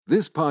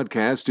This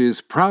podcast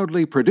is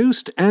proudly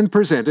produced and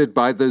presented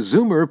by the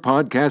Zoomer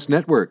Podcast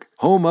Network,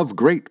 home of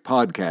great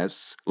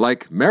podcasts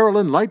like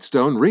Marilyn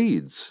Lightstone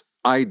Reads,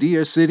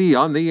 Idea City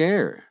on the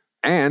Air,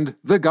 and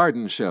The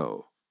Garden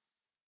Show.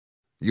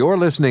 You're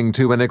listening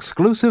to an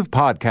exclusive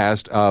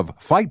podcast of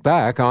Fight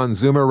Back on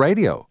Zoomer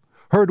Radio,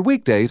 heard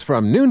weekdays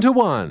from noon to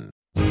 1.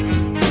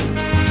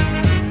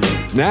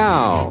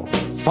 Now,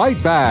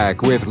 Fight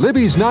Back with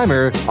Libby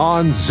Znaimer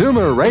on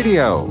Zoomer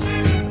Radio.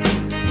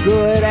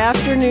 Good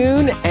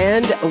afternoon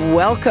and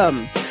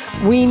welcome.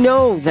 We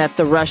know that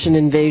the Russian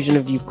invasion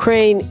of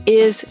Ukraine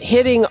is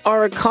hitting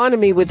our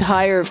economy with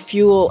higher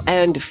fuel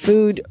and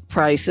food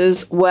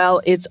prices.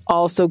 Well, it's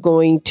also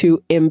going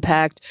to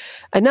impact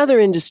another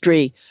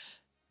industry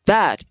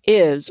that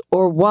is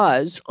or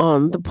was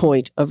on the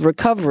point of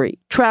recovery,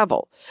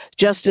 travel.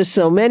 Just as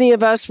so many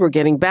of us were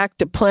getting back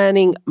to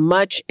planning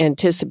much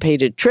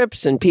anticipated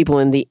trips, and people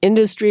in the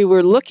industry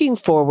were looking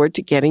forward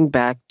to getting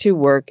back to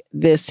work,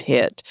 this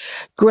hit.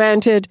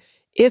 Granted,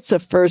 it's a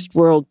first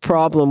world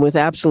problem with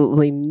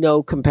absolutely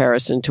no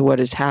comparison to what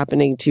is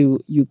happening to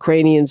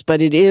Ukrainians,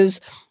 but it is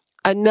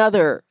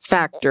another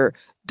factor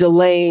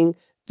delaying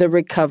the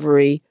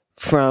recovery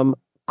from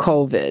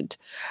COVID.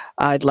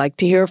 I'd like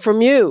to hear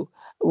from you.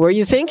 Were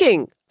you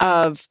thinking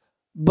of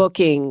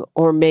booking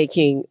or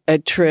making a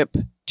trip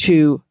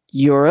to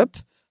Europe?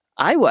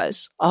 I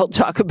was. I'll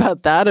talk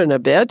about that in a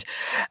bit.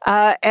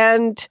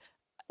 And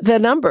the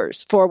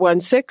numbers,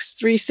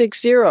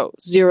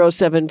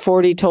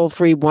 416-360-0740, toll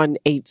free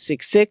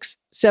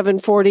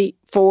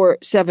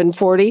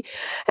 1-866-740-4740.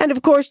 And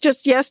of course,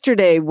 just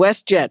yesterday,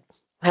 WestJet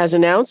has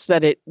announced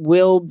that it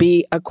will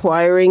be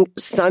acquiring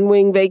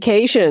Sunwing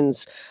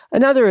Vacations,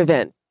 another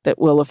event that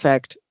will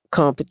affect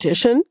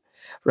competition.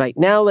 Right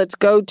now, let's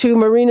go to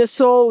Marina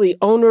Sol, the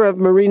owner of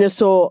Marina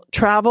Sol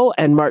Travel,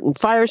 and Martin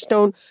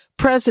Firestone,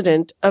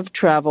 president of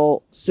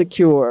Travel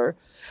Secure.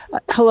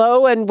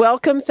 Hello and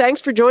welcome.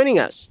 Thanks for joining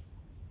us.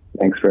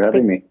 Thanks for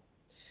having me.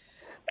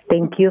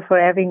 Thank you for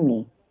having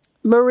me.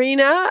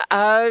 Marina,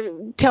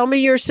 tell me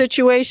your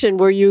situation.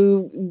 Were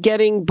you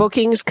getting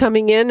bookings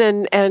coming in,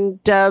 and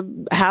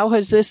how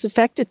has this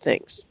affected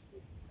things?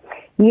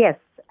 Yes.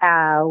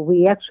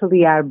 We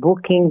actually are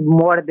booking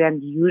more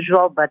than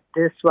usual, but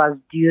this was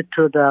due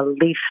to the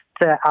lift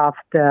of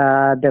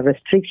the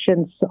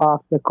restrictions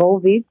of the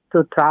COVID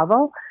to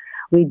travel.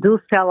 We do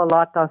sell a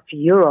lot of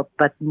Europe,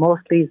 but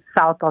mostly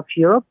south of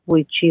Europe,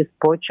 which is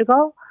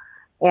Portugal.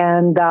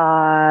 And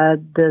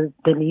the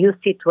new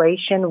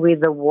situation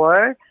with the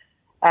war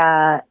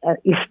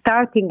is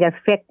starting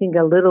affecting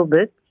a little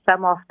bit.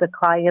 Some of the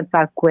clients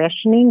are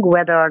questioning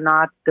whether or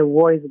not the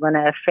war is going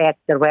to affect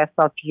the rest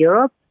of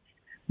Europe.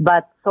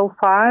 But so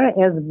far,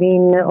 has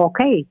been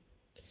okay.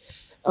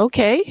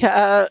 Okay.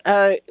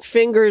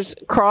 Fingers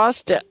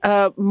crossed.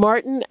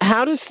 Martin,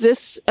 how does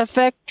this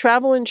affect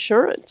travel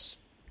insurance?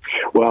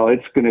 Well,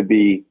 it's going to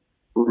be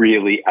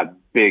really a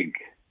big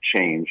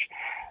change.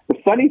 The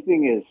funny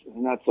thing is,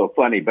 not so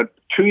funny, but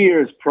 2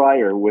 years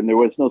prior, when there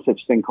was no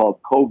such thing called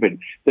COVID,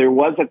 there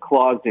was a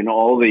clause in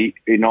all the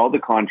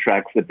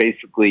contracts that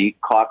basically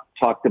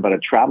talked about a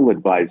travel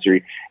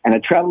advisory, and a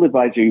travel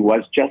advisory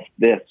was just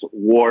this: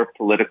 war,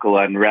 political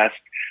unrest,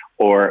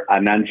 or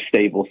an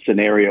unstable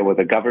scenario with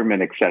a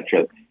government,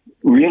 etc.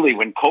 Really,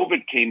 when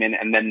COVID came in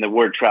and then the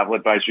word travel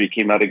advisory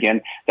came out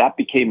again, that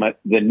became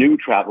the new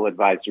travel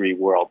advisory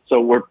world.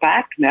 So we're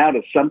back now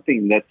to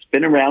something that's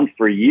been around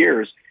for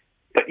years,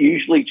 but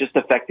usually just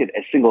affected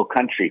a single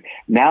country.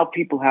 Now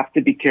people have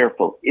to be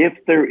careful. If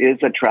there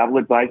is a travel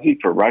advisory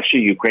for Russia,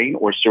 Ukraine,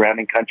 or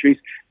surrounding countries,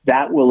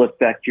 that will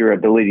affect your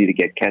ability to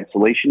get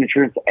cancellation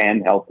insurance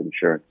and health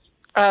insurance.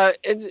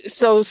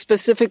 So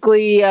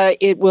specifically,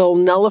 it will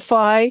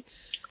nullify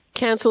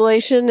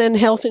cancellation and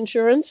health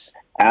insurance?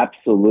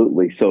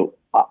 Absolutely. So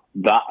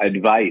the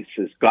advice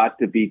has got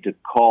to be to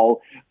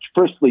call.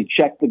 Firstly,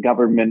 check the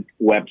government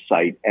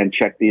website and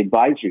check the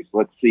advisories.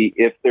 Let's see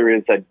if there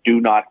is a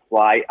do not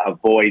fly,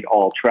 avoid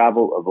all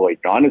travel, avoid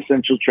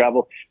non-essential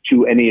travel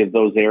to any of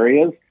those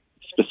areas,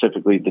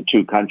 specifically the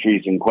two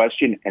countries in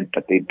question.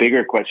 But the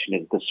bigger question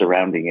is the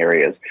surrounding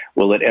areas.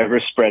 Will it ever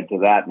spread to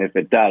that? And if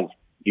it does,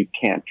 you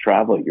can't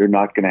travel. You're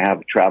not going to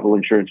have travel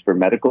insurance for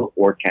medical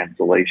or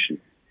cancellation.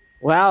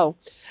 Wow.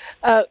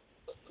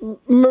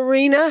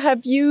 Marina,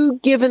 have you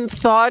given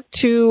thought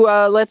to,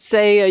 let's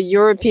say, a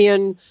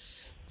European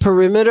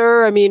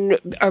perimeter? I mean,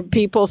 are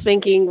people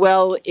thinking,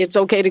 well, it's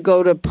okay to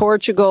go to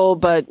Portugal,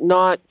 but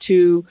not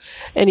to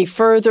any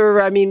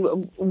further? I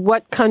mean,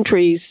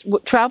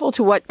 travel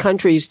to what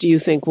countries do you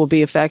think will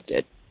be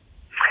affected?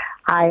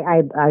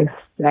 I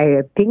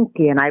think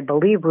and I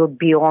believe will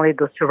be only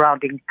the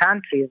surrounding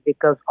countries,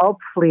 because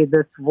hopefully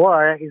this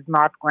war is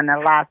not going to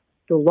last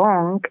too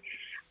long.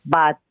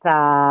 But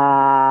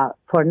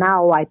for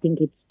now, I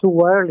think it's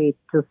too early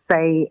to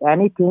say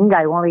anything.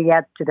 I only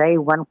had today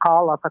one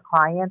call of a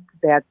client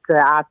that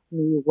asked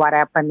me what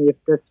happened if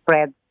this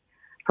spreads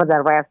for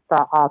the rest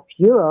of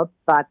Europe.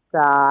 But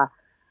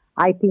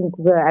I think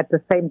at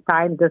the same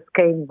time, this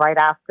came right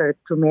after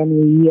too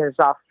many years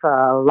of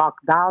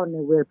lockdown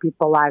where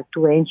people are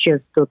too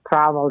anxious to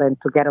travel and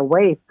to get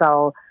away.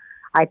 So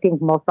I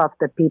think most of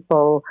the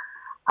people,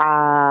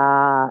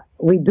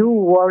 we do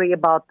worry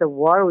about the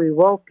war. We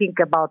will think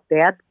about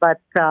that. But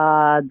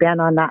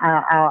then on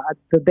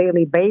the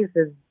daily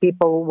basis,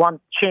 people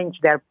won't change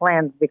their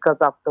plans because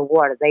of the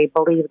war. They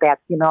believe that,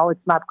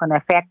 it's not going to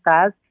affect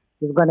us.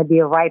 It's going to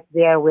be right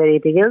there where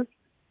it is.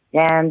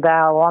 And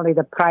only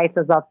the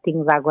prices of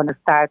things are going to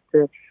start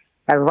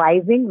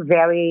rising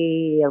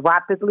very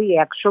rapidly,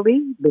 actually,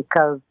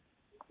 because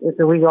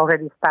we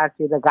already start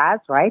with the gas,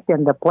 right?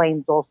 And the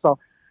planes also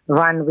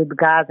run with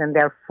gas, and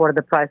therefore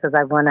the prices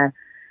are going to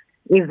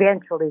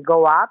eventually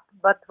go up.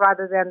 But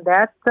rather than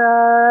that,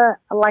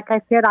 like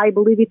I said, I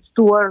believe it's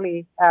too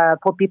early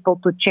for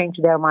people to change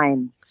their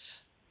minds.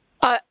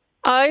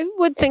 I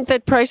would think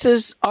that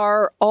prices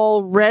are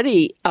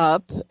already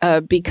up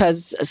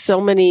because so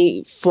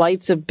many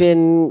flights have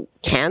been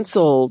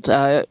canceled.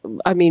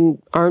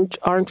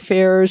 Aren't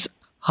fares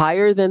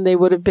higher than they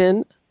would have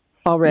been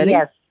already?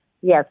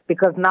 Yes,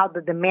 because now the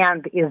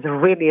demand is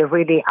really,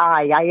 really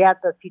high. I had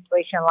a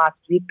situation last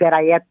week that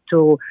I had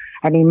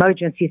an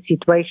emergency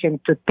situation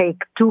to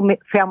take two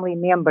family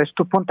members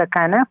to Punta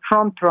Cana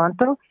from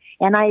Toronto,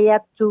 and I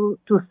had to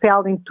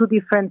sell in two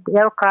different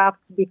aircraft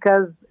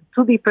because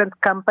two different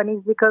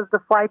companies because the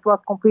flight was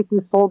completely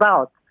sold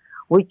out,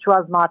 which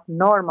was not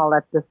normal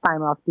at this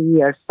time of the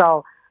year.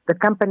 So the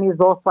companies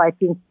also, I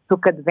think,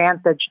 took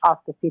advantage of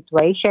the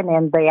situation,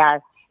 and they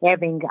are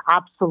having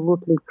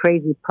absolutely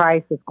crazy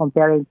prices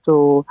comparing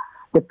to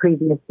the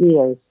previous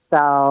years.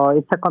 So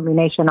it's a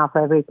combination of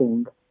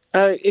everything.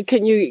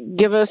 Can you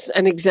give us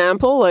an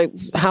example? Like,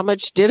 how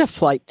much did a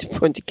flight to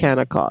Punta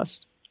Cana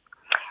cost?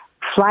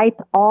 Flight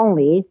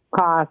only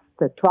cost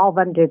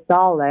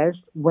 $1,200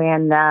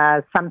 when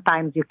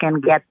sometimes you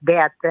can get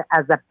that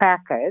as a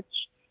package,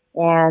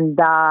 and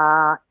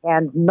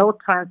no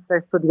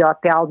transfers to the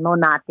hotel, no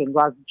nothing. It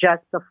was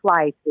just a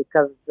flight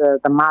because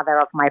the mother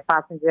of my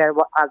passenger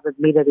was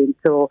admitted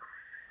into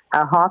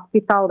a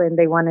hospital and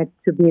they wanted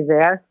to be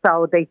there,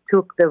 so they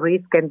took the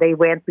risk and they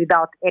went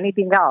without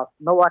anything else.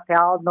 No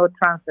hotel, no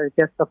transfer,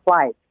 just a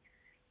flight.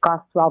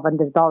 Cost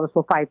 $1,200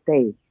 for 5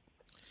 days.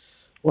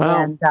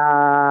 Wow.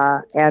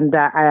 And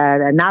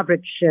an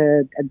average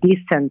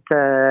decent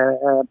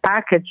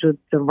package would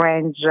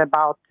range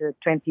about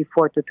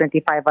 $2,400 to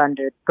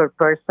 $2,500 per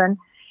person.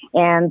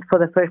 And for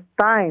the first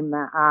time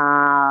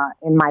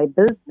in my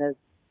business,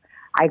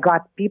 I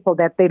got people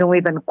that they don't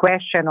even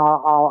question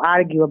or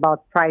argue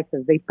about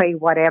prices. They pay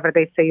whatever.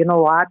 They say, you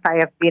know what, I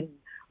have been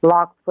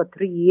locked for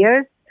 3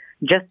 years,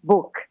 just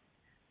book.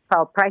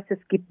 So prices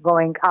keep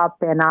going up,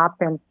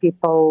 and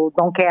people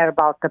don't care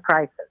about the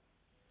prices.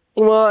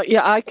 Well,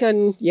 yeah.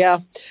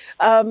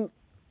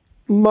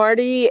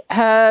 Marty,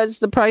 has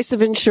the price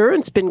of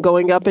insurance been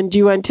going up, and do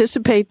you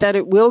anticipate that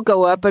it will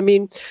go up? I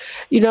mean,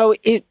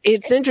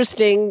 it's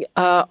interesting.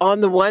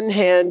 On the one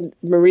hand,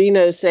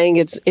 Marina is saying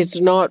it's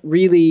not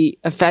really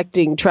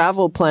affecting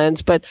travel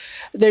plans, but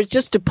there's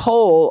just a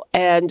poll,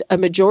 and a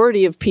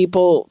majority of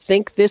people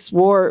think this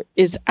war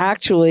is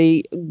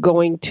actually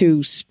going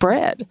to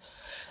spread.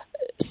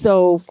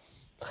 So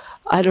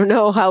I don't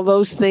know how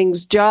those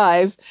things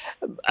jive.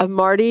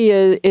 Marty,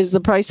 is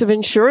the price of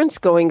insurance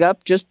going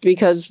up just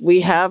because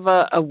we have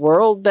a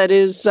world that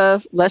is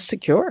less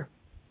secure?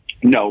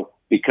 No,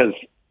 because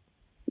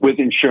with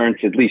insurance,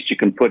 at least you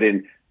can put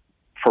in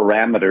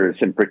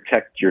parameters and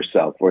protect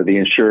yourself, or the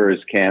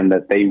insurers can,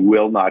 that they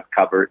will not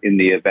cover in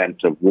the event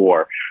of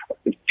war.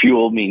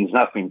 Fuel means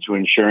nothing to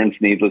insurance,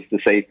 needless to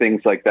say,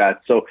 things like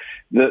that. So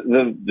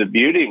the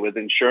beauty with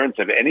insurance,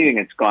 if anything,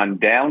 it's gone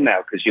down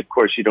now because, of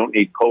course, you don't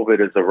need COVID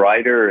as a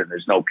rider and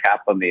there's no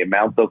cap on the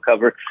amount they'll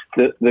cover.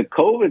 The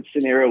COVID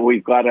scenario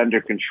we've got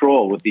under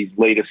control with these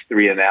latest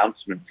 3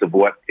 announcements of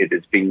what it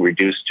is being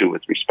reduced to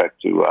with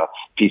respect to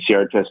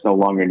PCR tests no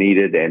longer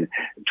needed and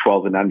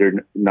 12 and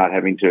under not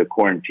having to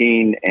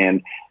quarantine.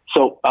 And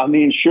so on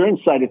the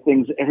insurance side of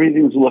things,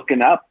 everything's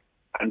looking up.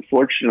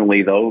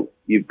 Unfortunately, though,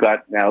 you've got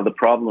now the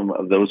problem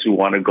of those who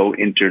want to go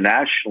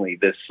internationally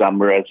this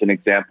summer, as an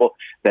example,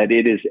 that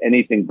it is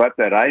anything but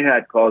that. I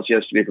had calls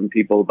yesterday from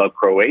people about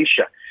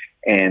Croatia,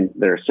 and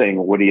they're saying,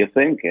 what do you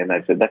think? And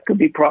I said, that could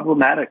be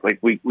problematic. Like,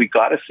 we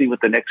got to see what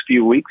the next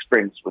few weeks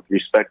brings with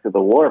respect to the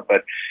war.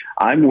 But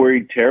I'm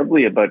worried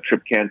terribly about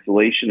trip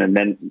cancellation. And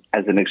then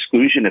as an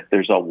exclusion, if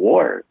there's a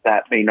war,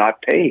 that may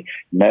not pay.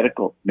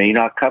 Medical may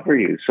not cover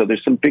you. So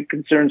there's some big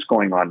concerns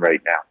going on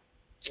right now.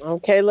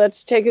 Okay,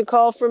 let's take a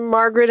call from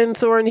Margaret in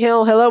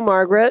Thornhill. Hello,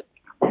 Margaret.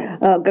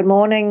 Good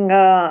morning.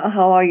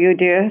 How are you,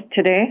 dear,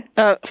 today?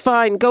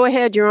 Fine. Go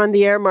ahead. You're on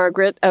the air,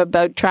 Margaret,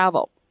 about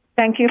travel.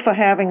 Thank you for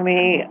having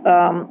me.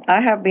 I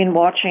have been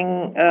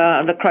watching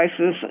the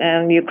crisis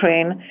in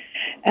Ukraine,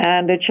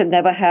 and it should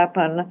never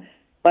happen.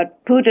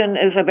 But Putin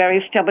is a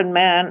very stubborn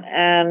man,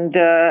 and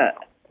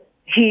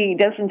he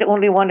doesn't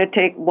only want to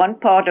take one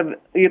part of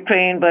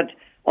Ukraine, but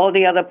all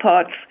the other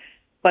parts.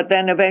 But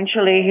then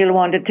eventually he'll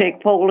want to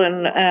take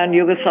Poland and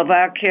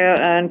Yugoslavia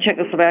and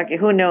Czechoslovakia,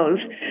 who knows.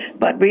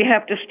 But we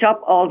have to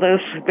stop all this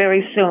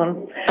very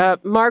soon.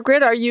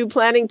 Margaret, are you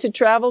planning to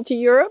travel to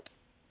Europe?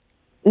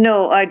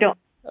 No, I don't.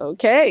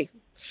 Okay.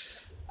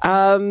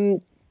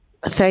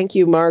 Thank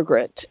you,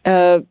 Margaret.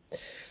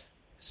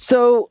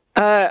 So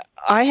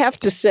I have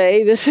to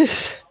say, this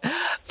is,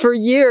 for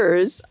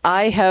years,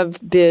 I have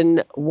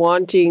been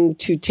wanting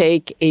to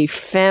take a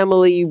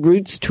family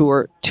roots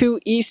tour to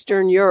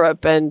Eastern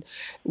Europe, and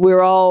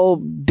we're all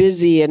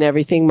busy and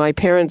everything. My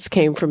parents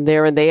came from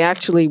there, and they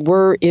actually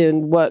were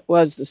in what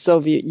was the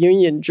Soviet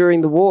Union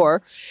during the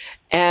war.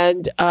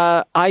 And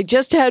I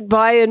just had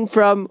buy-in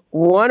from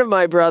one of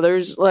my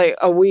brothers like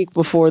a week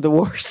before the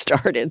war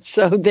started.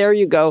 So there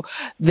you go.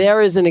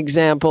 There is an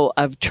example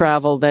of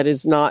travel that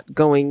is not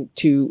going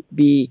to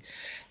be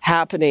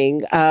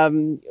happening.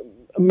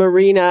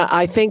 Marina,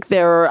 I think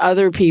there are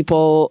other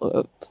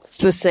people,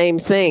 the same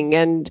thing.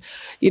 And,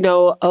 you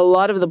know, a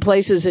lot of the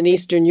places in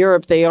Eastern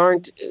Europe, they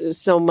aren't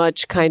so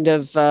much kind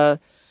of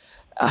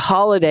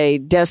holiday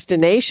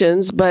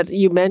destinations, but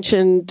you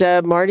mentioned,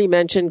 Marty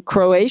mentioned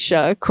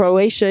Croatia.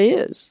 Croatia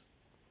is.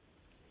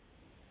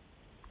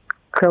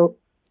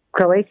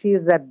 Croatia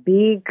is a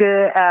big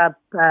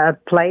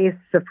place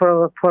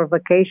for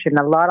vacation.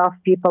 A lot of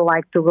people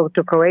like to go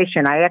to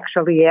Croatia. I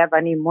actually have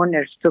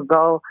honeymooners to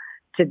go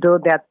to do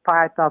that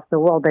part of the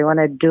world. They want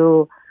to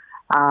do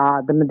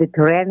the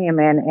Mediterranean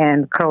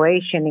and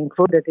Croatian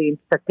included in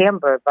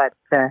September, but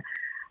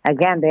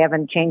again, they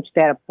haven't changed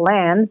their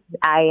plans.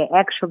 I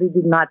actually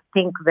did not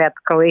think that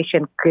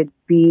Croatian could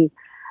be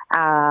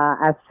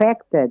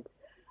affected.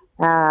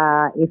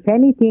 If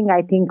anything,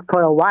 I think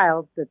for a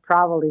while the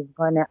travel is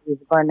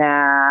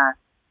gonna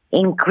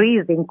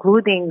increase,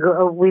 including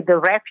with the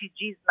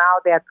refugees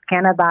now that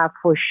Canada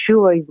for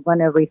sure is going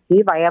to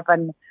receive. I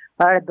haven't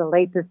heard the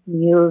latest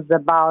news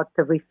about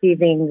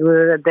receiving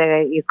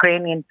the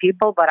Ukrainian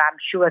people, but I'm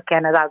sure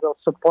Canada will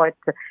support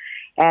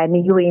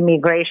new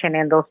immigration,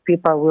 and those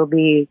people will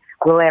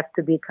have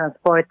to be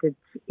transported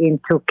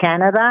into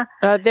Canada.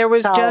 There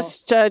was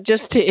just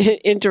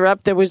to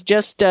interrupt, there was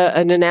just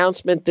an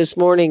announcement this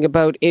morning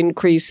about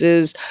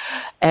increases,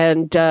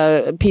 and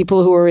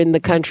people who are in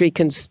the country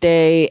can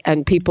stay,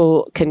 and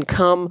people can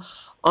come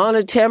on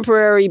a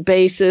temporary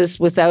basis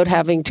without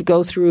having to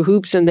go through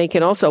hoops, and they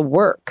can also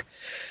work.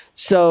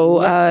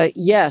 So,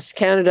 yes,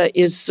 Canada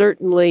is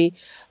certainly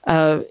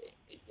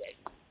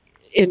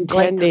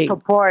intending to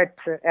support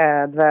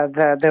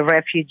the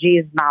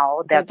refugees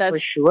now. That's for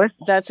sure.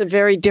 That's a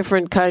very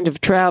different kind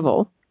of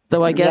travel,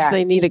 though I guess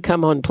they need to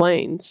come on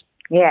planes.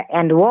 Yeah,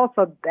 and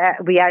also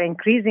we are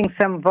increasing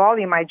some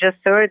volume. I just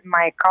heard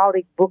my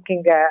colleague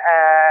booking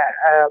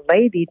a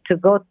lady to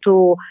go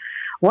to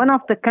one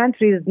of the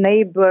countries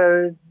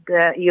neighbors,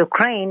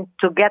 Ukraine,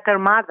 to get her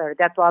mother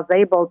that was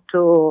able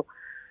to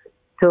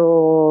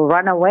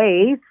run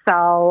away.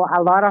 So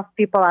a lot of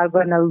people are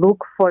going to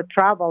look for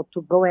travel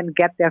to go and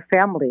get their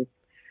families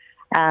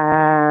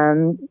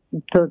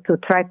to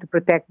try to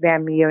protect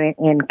them here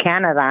in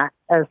Canada.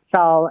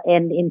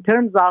 And in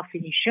terms of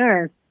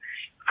insurance,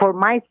 for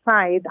my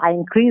side, I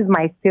increase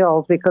my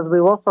sales because we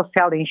also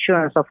sell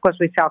insurance. Of course,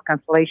 we sell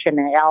cancellation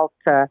and health,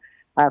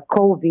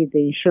 COVID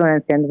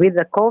insurance. And with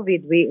the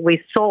COVID,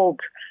 we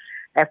sold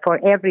for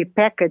every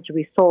package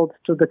we sold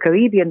to the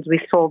Caribbeans, we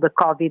sold the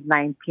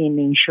COVID-19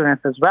 insurance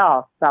as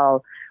well.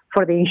 So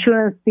for the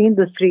insurance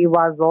industry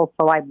was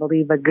also, I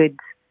believe, a good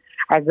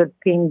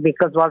thing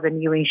because it was a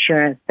new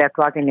insurance that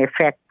was in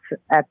effect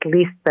at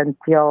least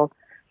until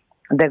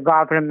the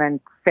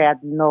government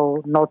said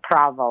no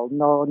travel,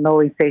 no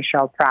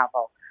essential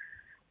travel.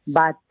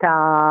 But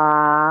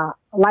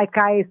like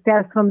I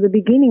said from the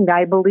beginning,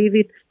 I believe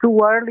it's too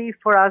early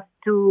for us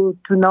to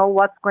know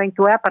what's going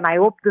to happen. I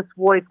hope this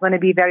war is going to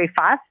be very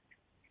fast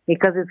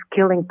because it's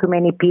killing too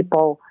many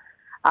people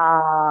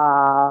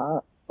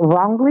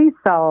wrongly.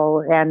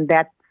 So, and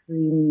that's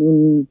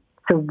in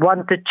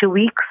 1 to 2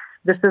 weeks,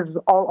 this is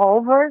all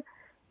over,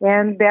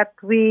 and that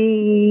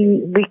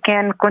we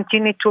can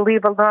continue to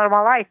live a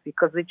normal life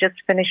because we just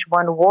finished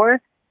one war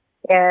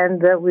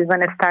and we're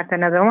going to start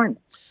another one.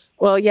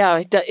 Well,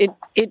 yeah,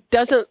 it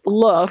doesn't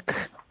look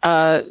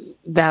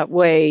that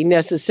way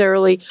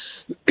necessarily.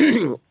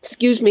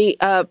 Excuse me,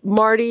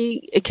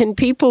 Marty, can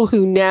people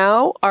who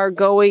now are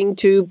going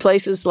to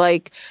places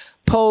like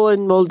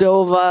Poland,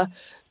 Moldova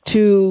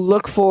to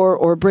look for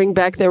or bring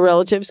back their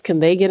relatives, can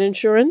they get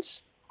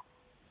insurance?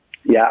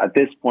 Yeah, at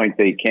this point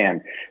they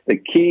can. The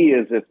key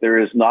is if there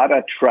is not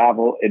a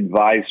travel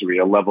advisory,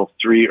 a level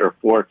 3 or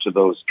 4 to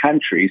those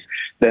countries,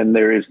 then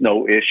there is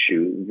no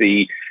issue.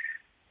 The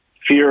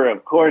fear,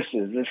 of course,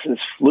 is this is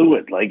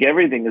fluid. Like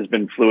everything has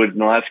been fluid in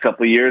the last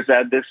couple of years.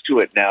 Add this to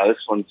it now.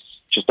 This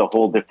one's just a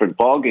whole different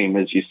ballgame,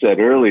 as you said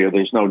earlier.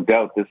 There's no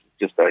doubt this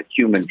is just a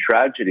human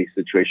tragedy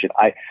situation.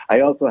 I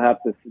also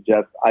have to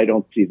suggest I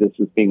don't see this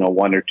as being a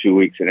 1 or 2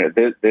 weeks.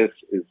 This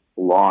is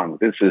long.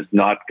 This is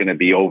not going to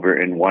be over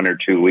in 1 or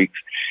 2 weeks,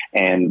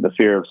 and the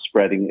fear of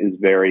spreading is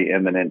very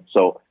imminent.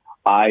 So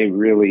I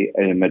really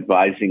am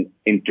advising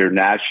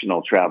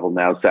international travel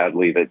now,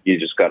 sadly, that you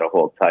just got to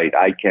hold tight.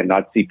 I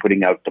cannot see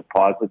putting out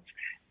deposits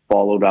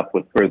followed up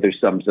with further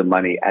sums of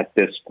money at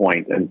this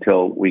point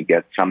until we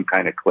get some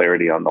kind of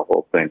clarity on the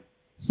whole thing.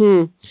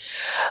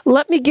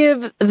 Let me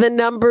give the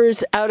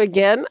numbers out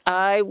again.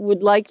 I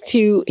would like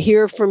to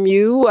hear from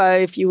you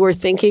if you were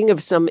thinking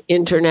of some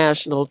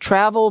international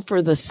travel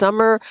for the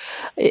summer.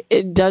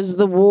 Is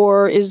the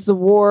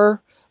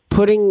war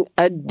putting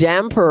a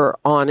damper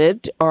on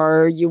it?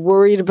 Are you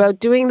worried about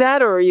doing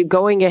that, or are you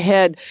going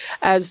ahead?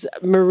 As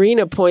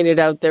Marina pointed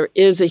out, there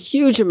is a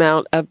huge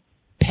amount of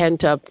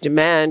pent-up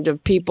demand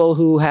of people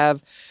who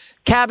have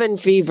cabin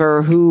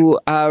fever, who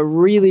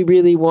really,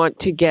 really want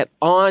to get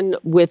on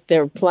with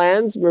their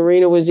plans.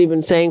 Marina was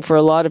even saying for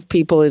a lot of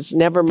people is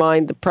never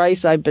mind the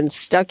price. I've been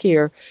stuck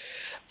here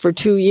for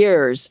 2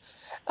 years.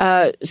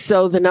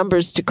 So the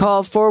numbers to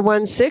call,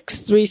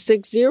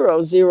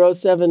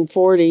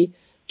 416-360-0740,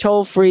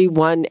 toll free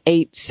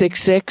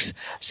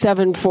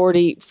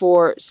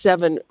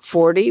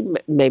 1-866-740-4740.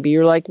 Maybe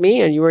you're like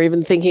me and you were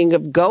even thinking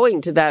of going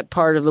to that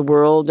part of the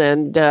world,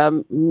 and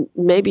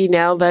maybe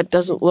now that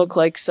doesn't look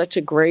like such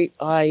a great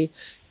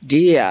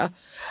idea.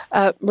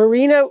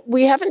 Marina,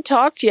 we haven't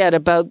talked yet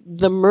about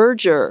the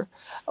merger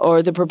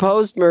or the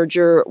proposed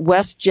merger,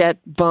 WestJet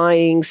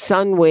buying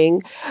Sunwing.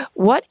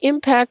 What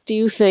impact do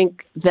you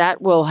think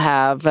that will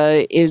have?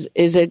 Is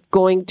it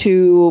going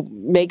to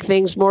make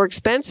things more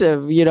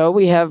expensive? You know,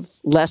 we have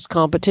less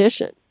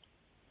competition.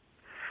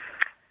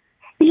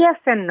 Yes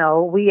and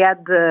no. We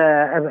had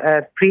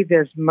a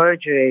previous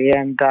merger,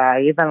 and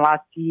even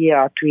last year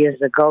or 2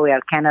 years ago,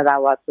 Air Canada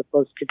was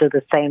supposed to do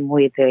the same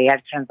with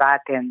Air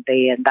Transat, and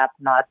they end up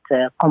not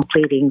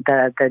completing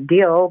the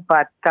deal.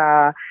 But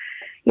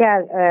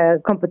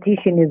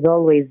competition is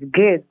always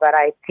good, but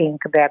I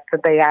think that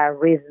they are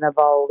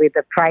reasonable with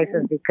the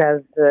prices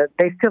because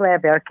they still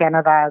have Air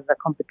Canada as a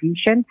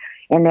competition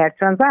and Air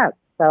Transat.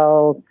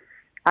 So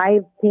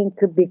I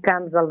think it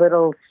becomes a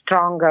little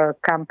stronger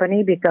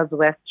company because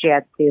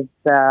WestJet is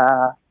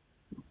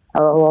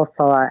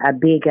also a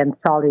big and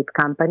solid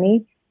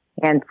company,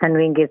 and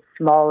Sunwing is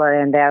smaller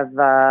and have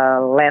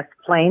less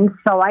planes.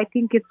 So I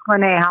think it's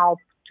going to help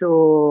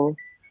to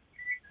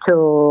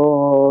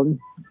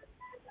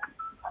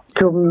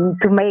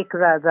make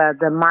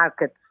the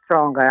market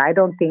stronger. I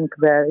don't think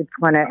that it's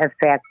going to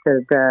affect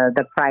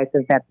the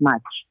prices that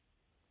much.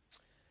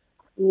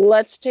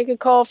 Let's take a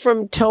call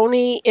from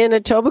Tony in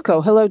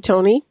Etobicoke. Hello,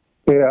 Tony.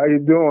 Yeah, how you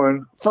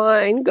doing?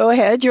 Fine. Go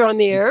ahead. You're on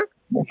the air.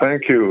 Well,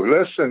 thank you.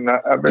 Listen,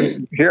 I've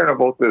been hearing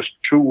about this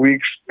 2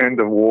 weeks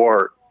end of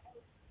war.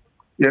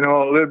 You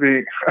know,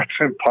 Libby, that's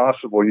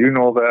impossible. You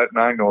know that,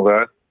 and I know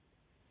that.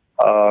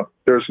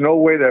 There's no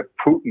way that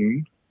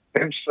Putin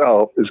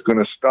himself is going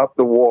to stop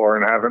the war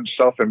and have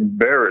himself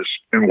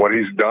embarrassed in what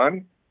he's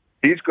done.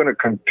 He's going to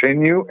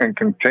continue and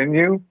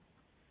continue.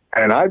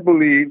 And I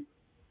believe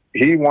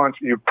he wants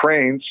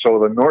Ukraine so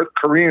the North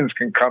Koreans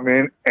can come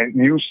in and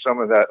use some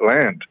of that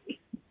land.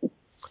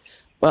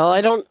 Well,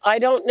 I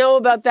don't know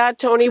about that,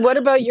 Tony. What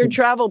about your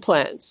travel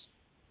plans?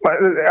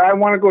 I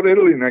want to go to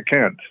Italy and I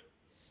can't.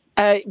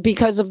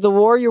 Because of the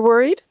war, you're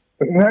worried?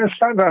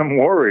 It's not that I'm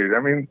worried.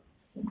 I mean,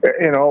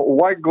 you know,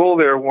 why go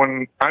there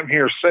when I'm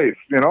here safe,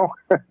 you know?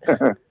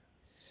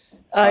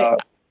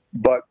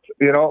 But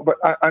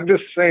I'm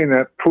just saying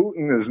that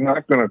Putin is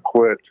not going to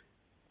quit.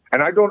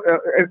 And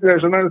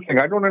there's another thing.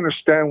 I don't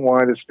understand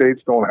why the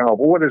states don't help.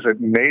 What is it,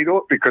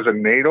 NATO? Because of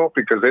NATO?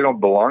 Because they don't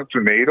belong to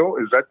NATO?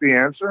 Is that the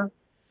answer?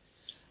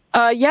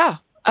 Yeah.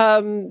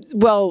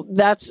 Well,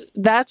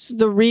 that's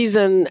the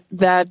reason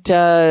that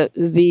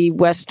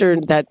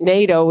that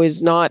NATO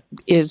is not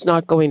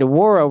going to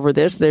war over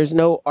this. There's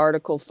no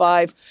Article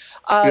 5.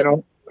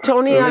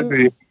 Tony,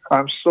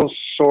 I'm so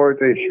sorry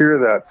to hear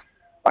that.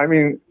 I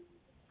mean,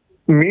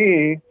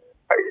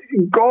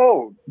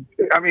 go.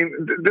 I mean,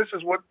 this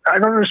is what I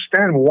don't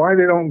understand why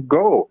they don't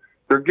go.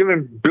 They're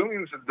giving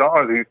billions of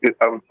dollars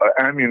of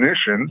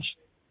ammunitions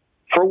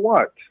for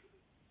what?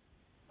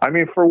 I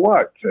mean, for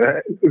what?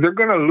 They're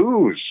going to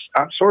lose.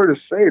 I'm sorry to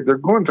say, they're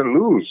going to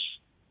lose.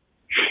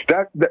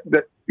 That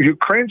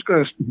Ukraine's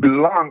going to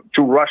belong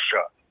to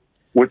Russia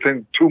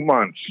within 2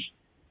 months.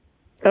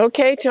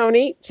 Okay,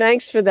 Tony,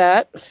 thanks for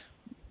that.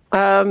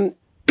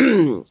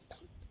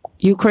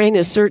 Ukraine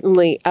is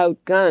certainly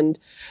outgunned.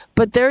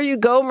 But there you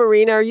go,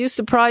 Marina. Are you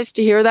surprised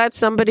to hear that?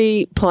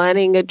 Somebody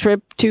planning a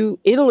trip to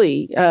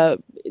Italy,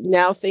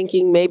 now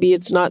thinking maybe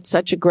it's not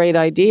such a great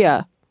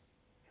idea.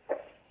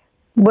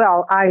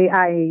 Well,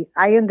 I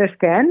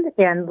understand.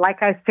 And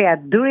like I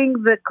said, during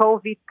the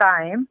COVID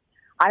time,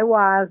 I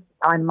was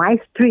on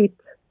my street,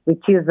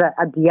 which is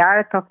at the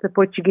heart of the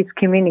Portuguese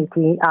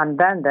community on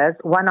Dundas,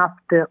 one of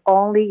the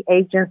only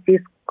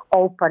agencies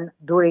open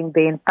during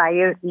the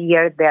entire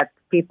year that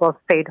people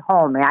stayed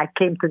home. And I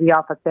came to the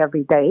office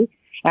every day,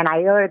 and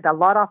I heard a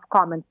lot of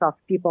comments of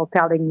people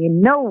telling me,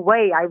 no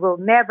way, I will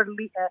never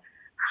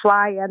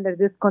fly under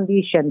these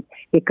conditions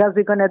because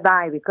we're going to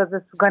die, because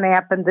it's going to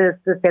happen this,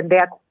 and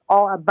that.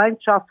 A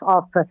bunch of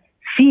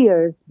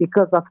fears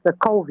because of the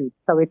COVID.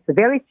 So it's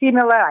very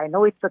similar. I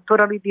know it's a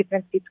totally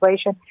different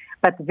situation,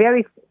 but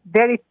very,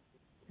 very,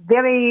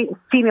 very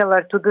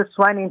similar to this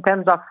one in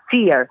terms of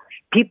fear.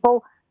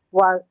 People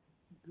were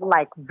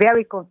like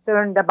very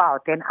concerned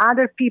about, and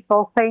other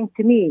people saying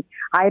to me,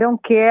 I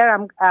don't care,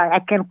 I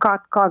can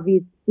catch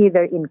COVID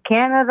either in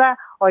Canada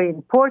or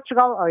in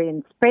Portugal or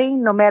in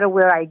Spain, no matter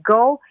where I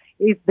go.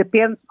 It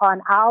depends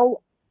on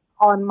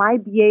my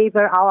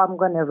behavior, how I'm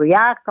going to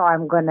react, how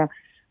I'm going to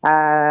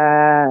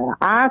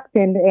act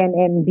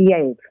and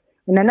behave.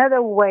 In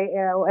another way,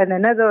 in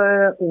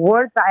another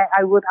words,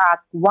 I would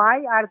ask,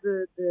 why are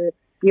the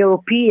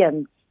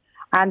Europeans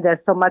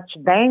under so much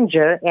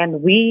danger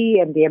and we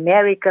and the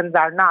Americans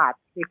are not?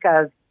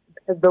 Because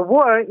the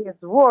war is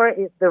war.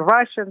 The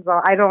Russians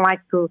are, I don't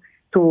like to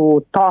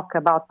talk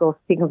about those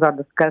things or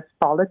discuss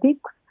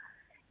politics.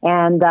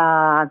 And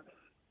I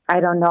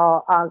don't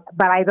know,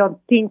 but I don't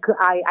think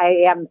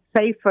I am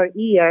safer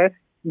here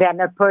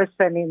than a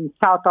person in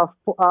south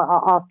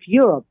of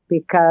Europe,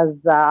 because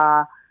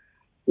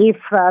if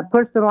a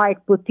person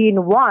like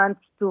Putin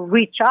wants to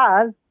reach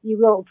us, he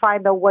will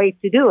find a way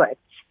to do it.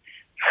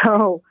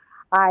 So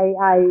I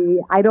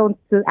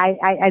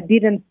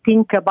didn't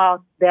think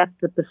about that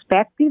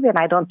perspective, and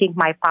I don't think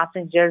my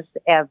passengers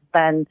have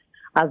done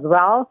as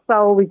well.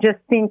 So we just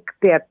think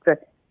that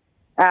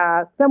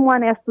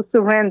someone has to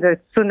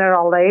surrender sooner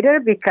or later,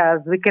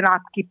 because we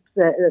cannot keep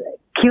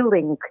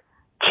killing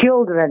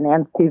children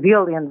and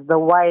civilians the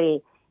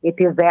way it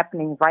is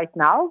happening right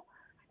now.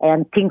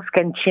 And things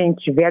can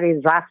change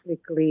very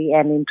drastically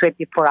and in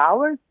 24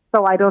 hours.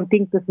 So I don't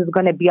think this is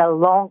going to be a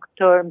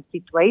long-term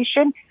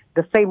situation,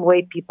 the same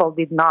way people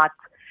did not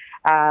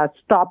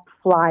stop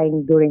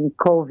flying during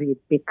COVID,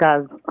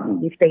 because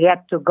if they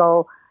had to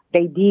go,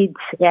 they did.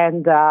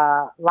 And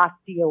last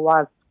year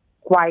was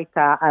quite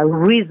a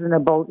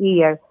reasonable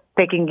year,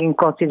 taking in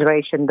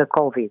consideration the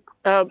COVID.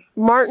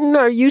 Martin,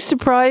 are you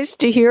surprised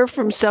to hear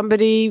from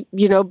somebody,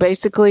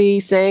 basically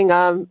saying,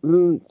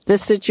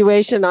 this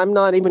situation, I'm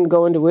not even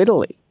going to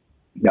Italy?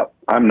 No,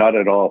 I'm not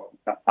at all.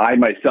 I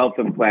myself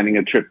am planning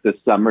a trip this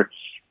summer,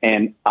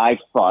 and I've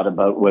thought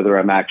about whether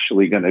I'm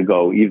actually going to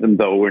go, even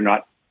though we're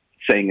not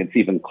saying it's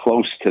even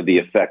close to the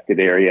affected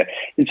area.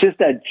 It's just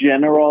that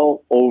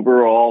general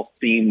overall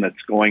theme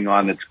that's going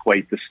on that's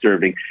quite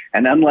disturbing.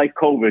 And unlike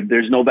COVID,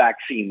 there's no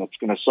vaccine that's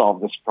going to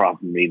solve this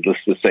problem, needless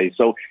to say.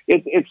 So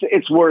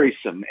it's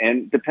worrisome.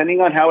 And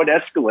depending on how it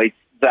escalates,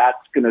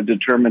 that's going to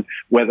determine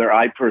whether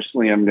I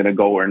personally am going to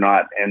go or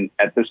not. And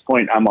at this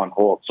point, I'm on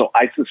hold. So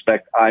I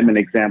suspect I'm an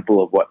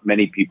example of what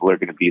many people are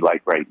going to be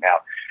like right now.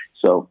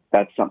 So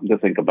that's something to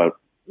think about.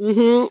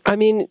 Mm-hmm. I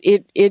mean,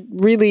 it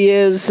really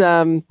is...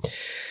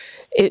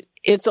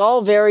 It's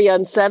all very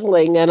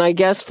unsettling, and I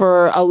guess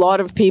for a lot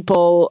of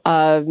people,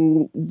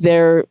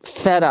 they're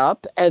fed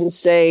up and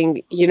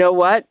saying, you know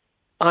what,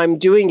 I'm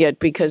doing it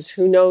because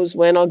who knows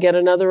when I'll get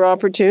another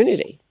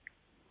opportunity.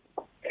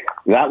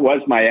 That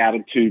was my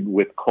attitude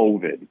with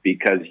COVID,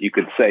 because you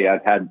could say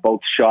I've had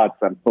both shots,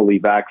 I'm fully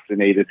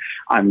vaccinated,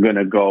 I'm going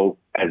to go,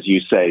 as you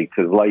say,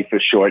 because life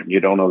is short and you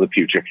don't know the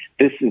future.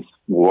 This is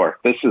war.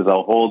 This is a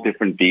whole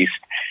different beast,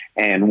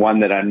 and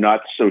one that I'm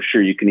not so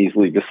sure you can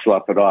easily just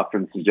slough it off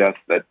and suggest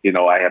that,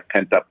 I have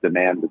pent-up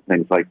demand and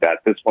things like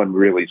that. This one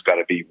really has got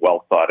to be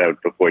well thought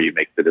out before you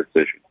make the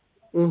decision.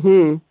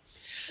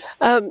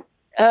 Mm-hmm.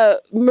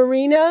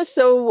 Marina,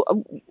 so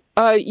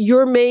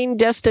your main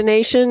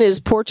destination is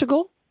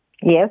Portugal?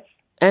 Yes.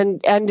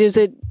 And is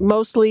it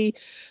mostly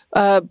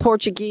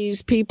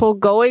Portuguese people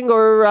going?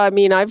 Or,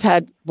 I've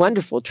had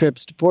wonderful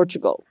trips to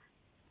Portugal.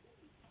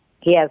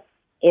 Yes.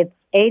 It's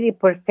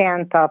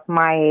 80% of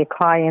my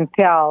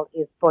clientele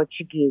is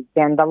Portuguese.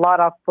 And a lot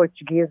of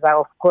Portuguese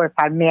are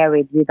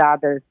married with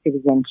other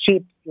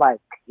citizenships, like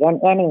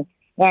any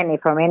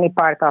from any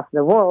part of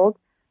the world.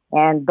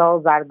 And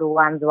those are the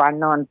ones who are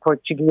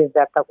non-Portuguese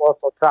that have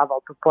also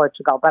traveled to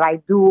Portugal. But I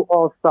do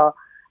also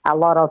a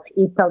lot of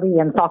Italy.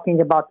 And talking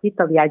about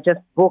Italy, I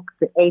just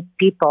booked 8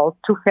 people,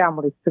 2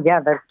 families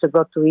together, to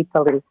go to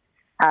Italy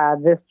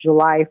this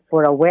July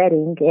for a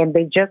wedding, and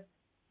they just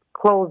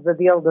closed the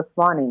deal this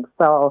morning.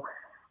 So,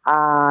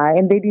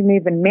 and they didn't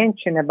even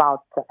mention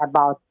about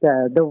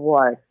the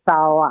war.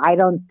 So I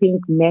don't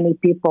think many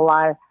people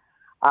are.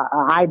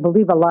 I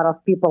believe a lot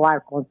of people are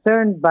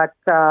concerned, but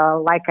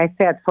like I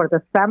said, for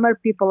the summer,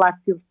 people are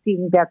still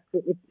seeing that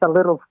it's a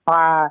little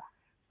far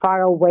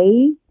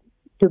away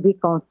to be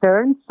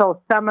concerned.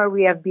 So summer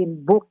we have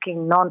been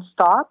booking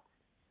nonstop,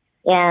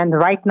 and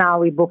right now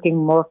we're booking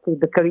mostly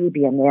the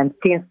Caribbean. And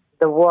since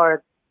the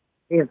war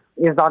is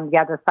on the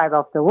other side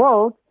of the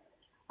world,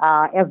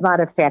 has not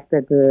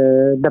affected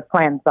the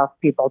plans of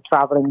people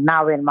traveling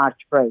now in March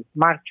break.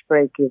 March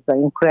break is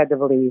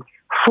incredibly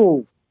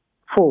full,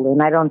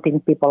 and I don't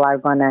think people are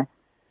going to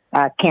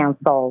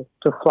cancel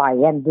to fly.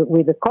 And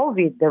with the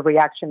COVID, the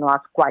reaction was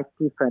quite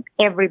different.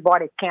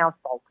 Everybody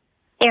canceled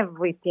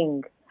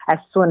everything as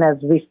soon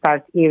as we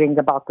start hearing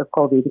about the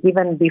COVID.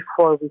 Even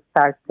before we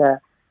start,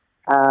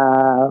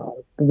 I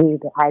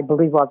believe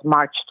it was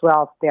March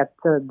 12th that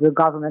the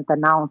government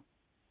announced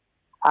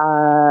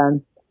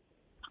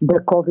the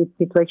COVID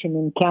situation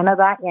in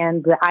Canada,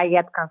 and I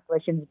get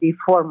cancellations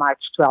before March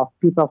 12th.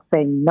 People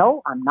saying,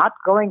 no, I'm not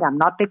going, I'm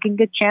not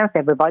taking a chance,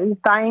 everybody's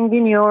dying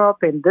in Europe,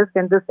 and this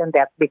and this and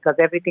that, because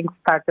everything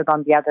started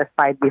on the other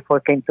side before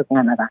it came to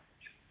Canada.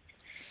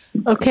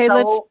 Okay,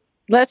 So,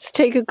 let's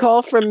take a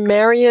call from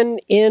Marion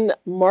in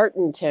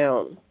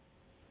Martintown.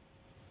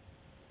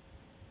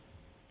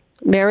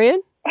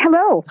 Marion?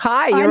 Hello.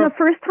 Hi. I'm a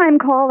first-time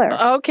caller.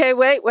 Okay,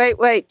 wait.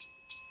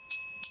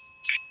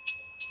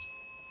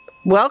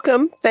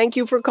 Welcome. Thank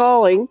you for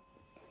calling.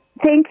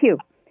 Thank you.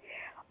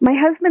 My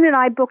husband and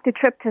I booked a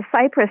trip to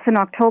Cyprus in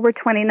October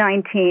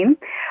 2019,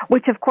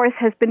 which of course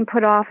has been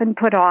put off. And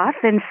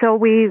so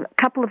a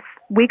couple of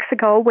weeks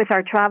ago with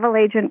our travel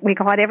agent, we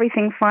got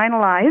everything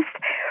finalized,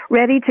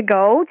 ready to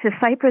go to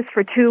Cyprus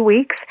for 2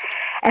 weeks,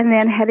 and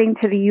then heading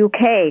to the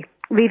UK,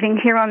 leaving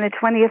here on the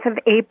 20th of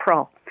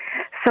April.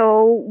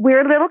 So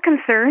we're a little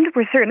concerned.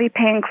 We're certainly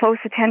paying close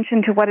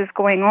attention to what is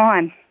going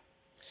on.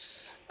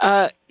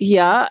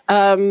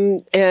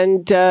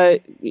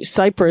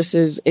 Cyprus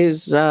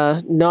is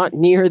not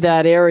near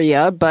that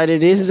area, but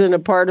it is in a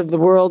part of the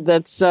world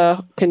that's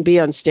can be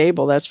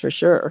unstable, that's for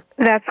sure.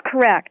 That's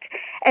correct.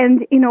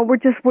 And, we're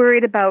just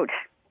worried about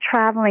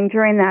traveling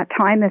during that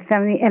time if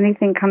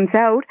anything comes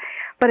out.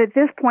 But at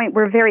this point,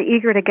 we're very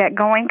eager to get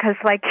going because,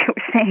 like you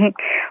were saying,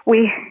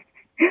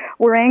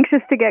 we're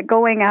anxious to get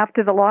going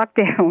after the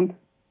lockdown.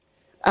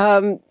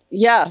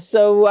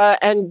 So,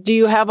 and do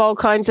you have all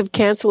kinds of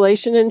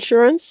cancellation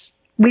insurance?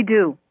 We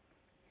do.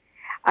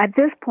 At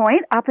this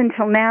point, up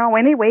until now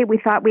anyway, we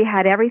thought we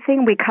had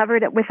everything. We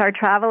covered it with our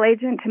travel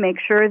agent to make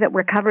sure that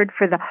we're covered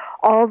for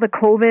all the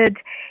COVID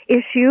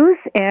issues.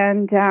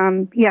 And,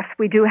 yes,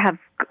 we do have,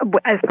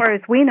 as far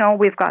as we know,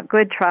 we've got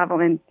good travel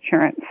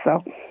insurance,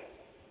 so.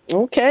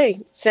 Okay.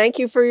 Thank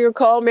you for your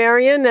call,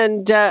 Marion,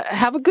 and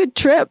have a good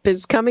trip.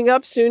 It's coming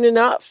up soon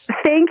enough.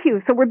 Thank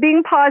you. So we're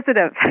being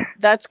positive.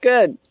 That's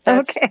good.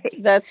 That's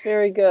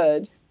very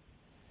good.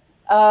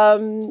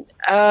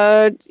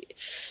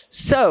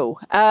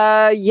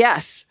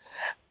 Yes.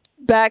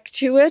 Back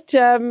to it.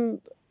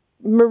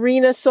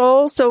 Marina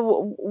Sol,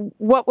 so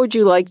what would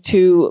you like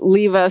to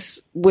leave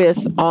us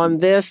with on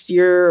this?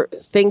 You're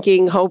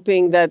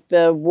hoping that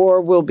the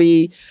war will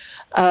be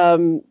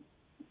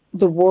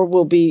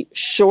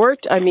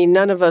short. I mean,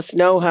 none of us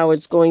know how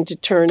it's going to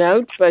turn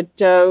out, but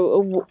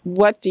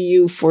what do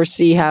you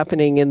foresee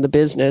happening in the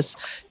business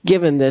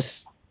given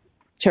this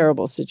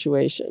terrible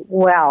situation?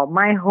 Well,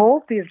 my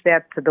hope is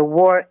that the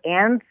war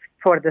ends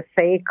for the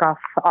sake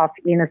of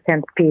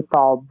innocent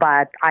people,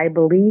 but I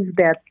believe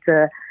that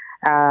the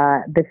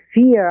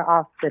fear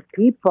of the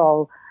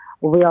people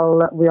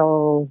will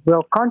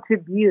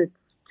contribute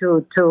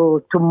to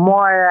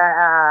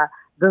more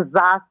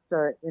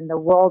disaster in the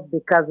world,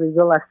 because it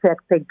will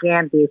affect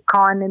again the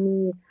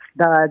economy,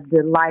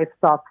 the lives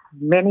of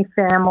many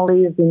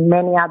families in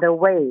many other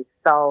ways.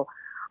 So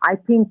I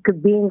think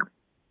being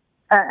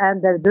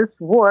under this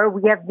war,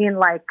 we have been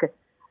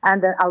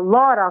under a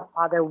lot of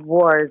other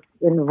wars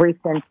in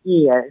recent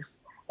years,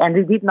 and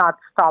we did not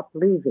stop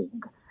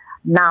living.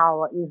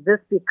 Now, is this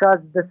because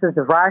this is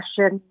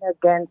Russian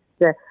against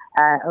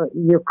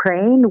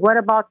Ukraine? What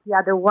about the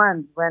other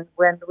ones? When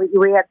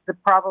we had the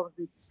problems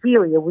with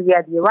Syria, we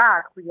had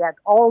Iraq, we had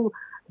all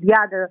the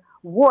other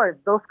wars.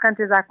 Those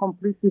countries are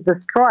completely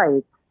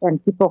destroyed, and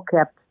people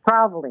kept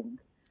traveling.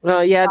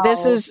 Well, yeah,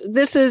 this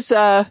is.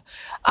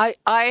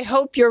 I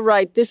hope you're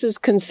right. This is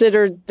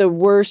considered the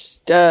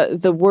worst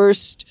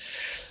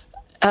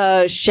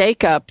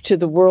shakeup to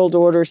the world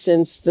order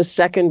since the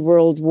Second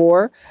World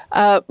War.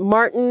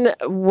 Martin,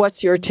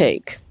 what's your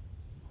take?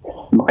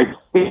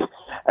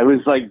 I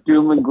was like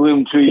doom and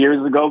gloom 2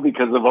 years ago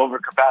because of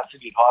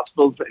overcapacity in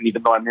hospitals. And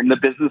even though I'm in the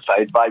business, I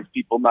advise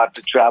people not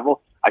to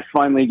travel. I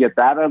finally get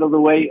that out of the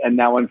way. And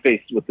now I'm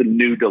faced with the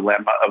new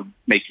dilemma of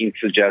making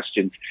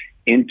suggestions.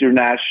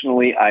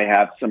 Internationally, I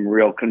have some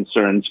real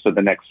concerns for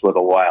the next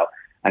little while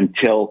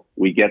until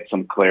we get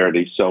some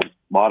clarity. So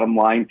bottom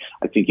line,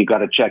 I think you got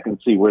to check and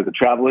see where the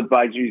travel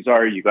advisories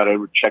are. You got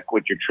to check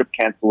what your trip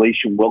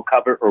cancellation will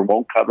cover or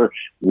won't cover,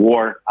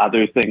 or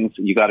other things.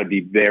 You got to be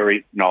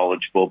very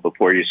knowledgeable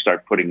before you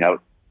start putting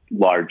out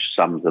large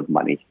sums of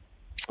money.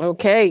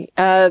 Okay,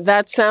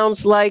 that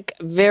sounds like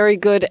very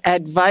good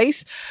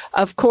advice.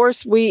 Of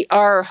course, we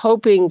are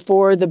hoping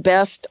for the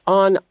best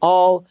on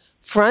all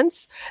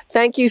fronts.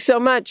 Thank you so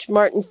much,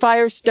 Martin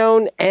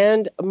Firestone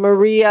and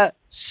Maria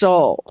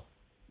Sol.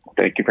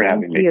 Thank you for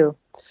having me. Thank you.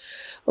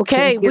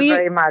 Okay, Thank you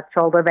very much.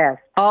 All the best.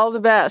 All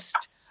the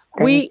best.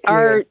 We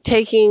are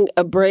taking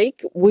a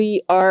break.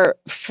 We are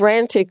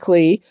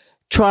frantically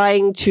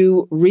trying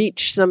to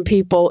reach some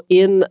people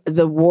in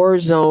the war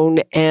zone,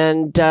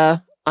 and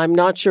I'm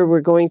not sure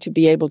we're going to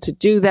be able to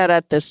do that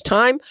at this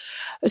time.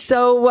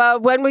 So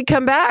when we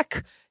come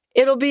back,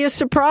 it'll be a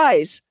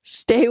surprise.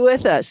 Stay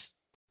with us.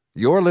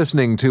 You're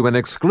listening to an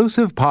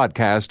exclusive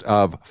podcast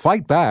of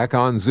Fight Back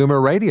on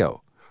Zoomer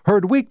Radio.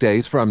 Heard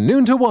weekdays from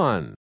noon to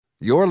 1.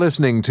 You're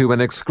listening to an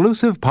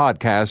exclusive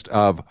podcast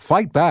of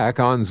Fight Back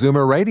on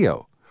Zoomer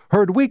Radio.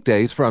 Heard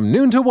weekdays from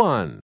noon to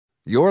 1.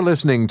 You're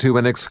listening to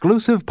an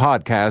exclusive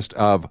podcast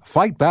of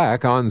Fight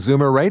Back on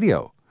Zoomer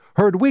Radio.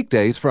 Heard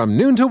weekdays from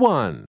noon to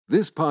 1.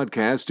 This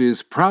podcast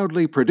is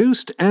proudly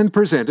produced and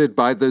presented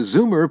by the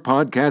Zoomer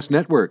Podcast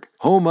Network,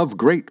 home of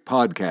great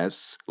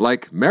podcasts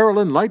like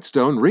Marilyn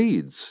Lightstone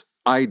Reads,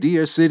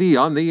 Idea City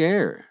on the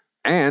Air,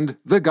 and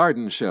The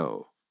Garden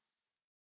Show.